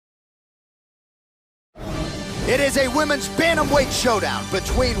It is a women's bantamweight showdown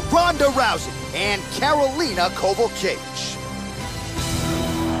between Ronda Rousey and Karolina Kowalkiewicz.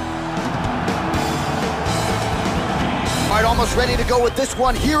 All right, almost ready to go with this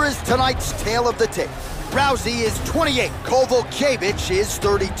one. Here is tonight's tale of the tape. Rousey is 28, Kowalkiewicz is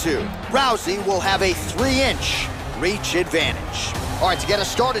 32. Rousey will have a 3-inch reach advantage. All right, to get us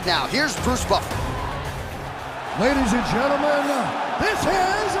started now, here's Bruce Buffer. Ladies and gentlemen, this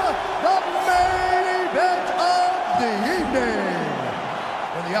is the main event of the evening.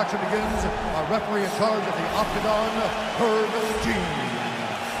 When the action begins, our referee in charge of the Octagon, Herb Dean.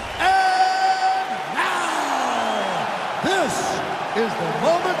 And now, this is the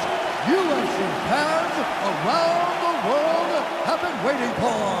moment UFC fans around the world have been waiting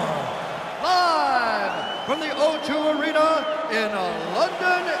for. Live from the O2 Arena in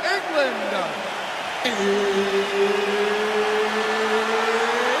London, England. It's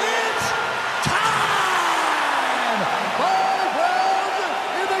time! 5 rounds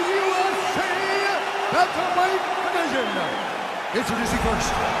in the UFC bantamweight division. Introducing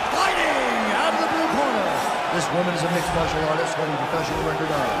first, fighting out of the blue corner. This woman is a mixed martial artist holding a professional record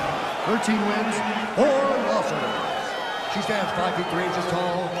of 13 wins, 4 losses. She stands 5 feet 3 inches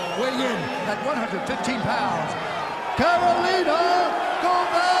tall, weighing in at 115 pounds. Karolina Kowalkiewicz.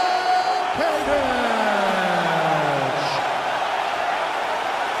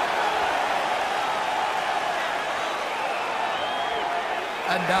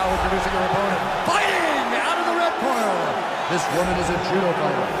 And now introducing her opponent, fighting out of the red corner. This woman is a judo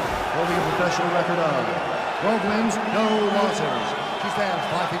fighter, holding a professional record of 12 wins, no losses. She stands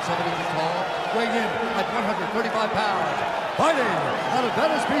 5 feet 7 inches tall, weighing in at 135 pounds. Fighting out of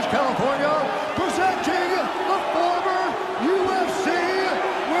Venice Beach, California, presenting the former UFC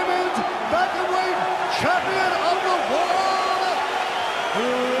Women's Bantamweight Champion of the World,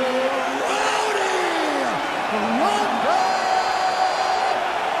 Ronda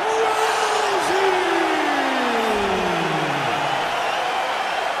Rousey!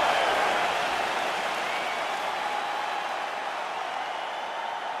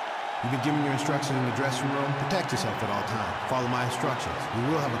 You've been given your instructions in the dressing room. Protect yourself at all times. Follow my instructions. We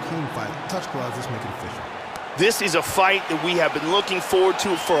will have a clean fight. Touch gloves. Let's make it official. This is a fight that we have been looking forward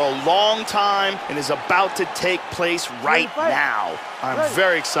to for a long time and is about to take place right now. I'm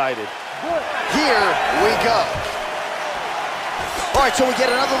very excited. Here we go. All right, so we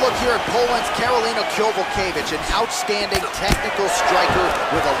get another look here at Poland's Karolina Kowalkiewicz, an outstanding technical striker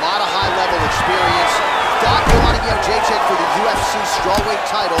with a lot of high-level experience. Fought Karolina Kowalkiewicz for the UFC strawweight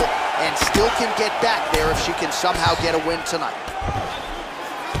title and still can get back there if she can somehow get a win tonight.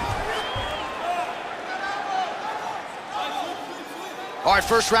 All right,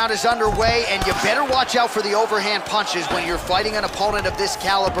 first round is underway, and you better watch out for the overhand punches when you're fighting an opponent of this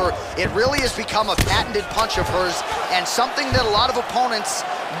caliber. It really has become a patented punch of hers, and something that a lot of opponents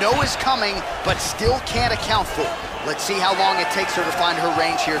know is coming, but still can't account for. Let's see how long it takes her to find her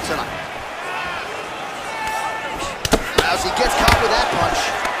range here tonight. Rousey gets caught with that punch.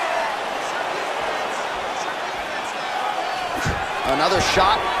 Another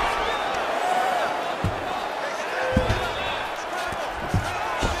shot.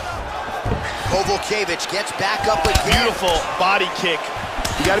 Kowalkiewicz gets back up again. Beautiful body kick.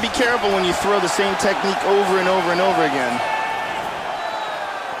 You got to be careful when you throw the same technique over and over and over again.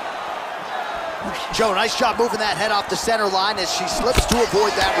 Joe, nice job moving that head off the center line as she slips to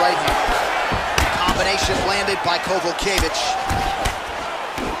avoid that right hand. Combination landed by Kowalkiewicz.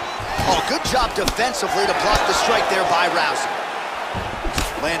 Oh, good job defensively to block the strike there by Rousey.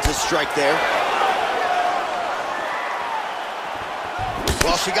 Lands a strike there.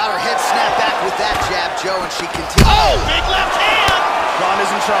 Well, she got her head snapped back with that jab, Joe, and she continues. Oh, big left hand!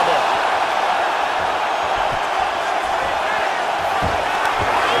 Ronda's in trouble.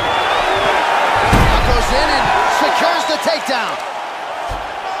 Now goes in and secures the takedown.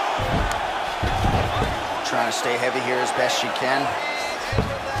 Trying to stay heavy here as best she can.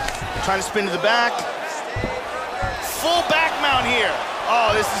 Trying to spin to the back. Full back mount here.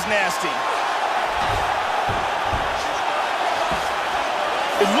 Oh, this is nasty.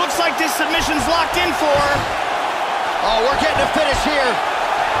 It looks like this submission's locked in for her. Oh, we're getting a finish here.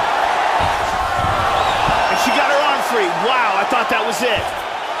 And she got her arm free. Wow, I thought that was it.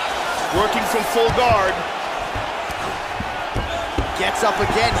 Working from full guard. Gets up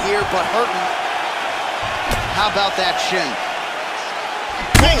again here, but hurting. How about that shin?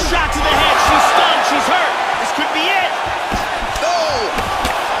 Big shot to the head. She's stunned. She's hurt. This could be it. Oh!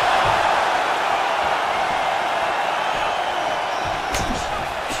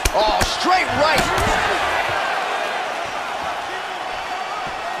 Oh, straight right.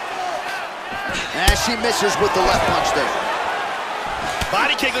 And she misses with the left punch there.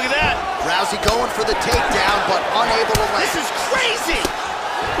 Body kick, look at that. Rousey going for the takedown, but unable to land. This is crazy.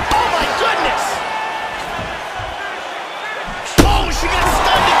 Oh, my goodness. Oh, she got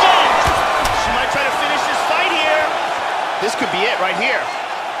stunned again. She might try to finish this fight here. This could be it right here.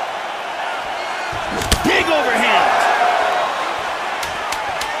 Big overhand.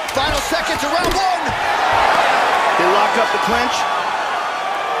 Final seconds of round one. They lock up the clinch.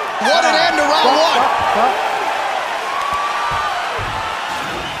 What an end to round one.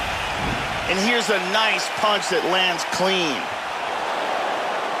 And here's a nice punch that lands clean.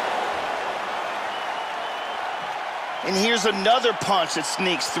 And here's another punch that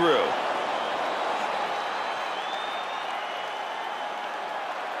sneaks through.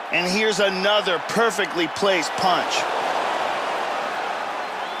 And here's another perfectly placed punch.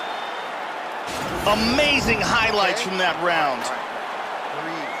 Amazing highlights from that round. All right.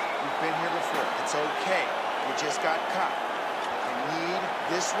 Breathe. You've been here before. It's okay. You just got caught. You need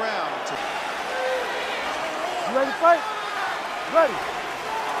this round to... You ready to fight? Ready.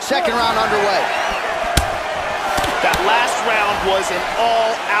 Second round underway. That last round was an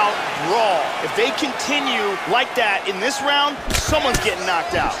all-out brawl. If they continue like that in this round, someone's getting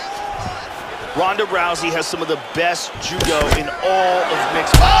knocked out. Ronda Rousey has some of the best judo in all of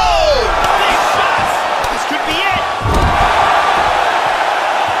mixed. Oh! Big shots! This could be it.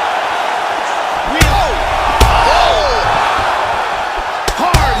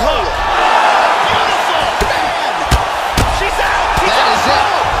 Hard hook. Beautiful. Man. She's out. That is it.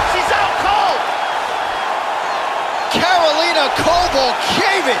 She's out cold. Karolina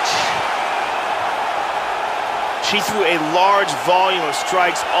Kowalkiewicz. She threw a large volume of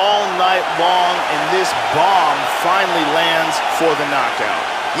strikes all night long, and this bomb finally lands for the knockout.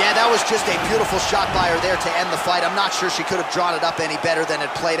 Yeah, that was just a beautiful shot by her there to end the fight. I'm not sure she could have drawn it up any better than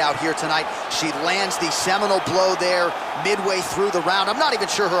it played out here tonight. She lands the seminal blow there midway through the round. I'm not even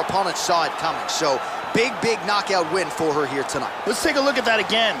sure her opponent saw it coming. So big, big knockout win for her here tonight. Let's take a look at that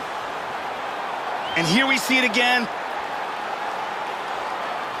again. And here we see it again.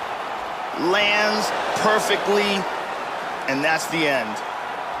 Lands perfectly, and that's the end.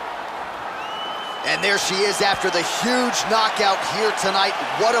 And there she is after the huge knockout here tonight.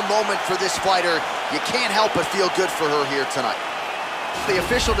 What a moment for this fighter. You can't help but feel good for her here tonight. The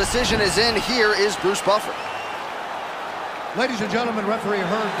official decision is in. Here is Bruce Buffer. Ladies and gentlemen, referee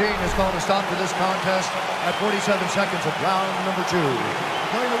Herb Dean has called a stop to this contest at 47 seconds of round number 2.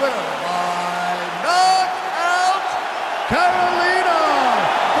 Declaring the winner by knockout, Karolina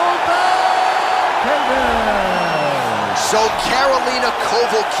Kowalkiewicz. So Karolina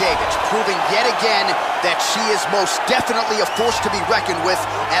Kowalkiewicz proving yet again that she is most definitely a force to be reckoned with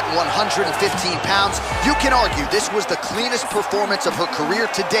at 115 pounds. You can argue this was the cleanest performance of her career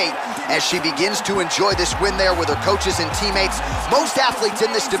to date as she begins to enjoy this win there with her coaches and teammates. Most athletes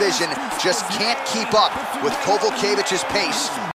in this division just can't keep up with Kowalkiewicz's pace.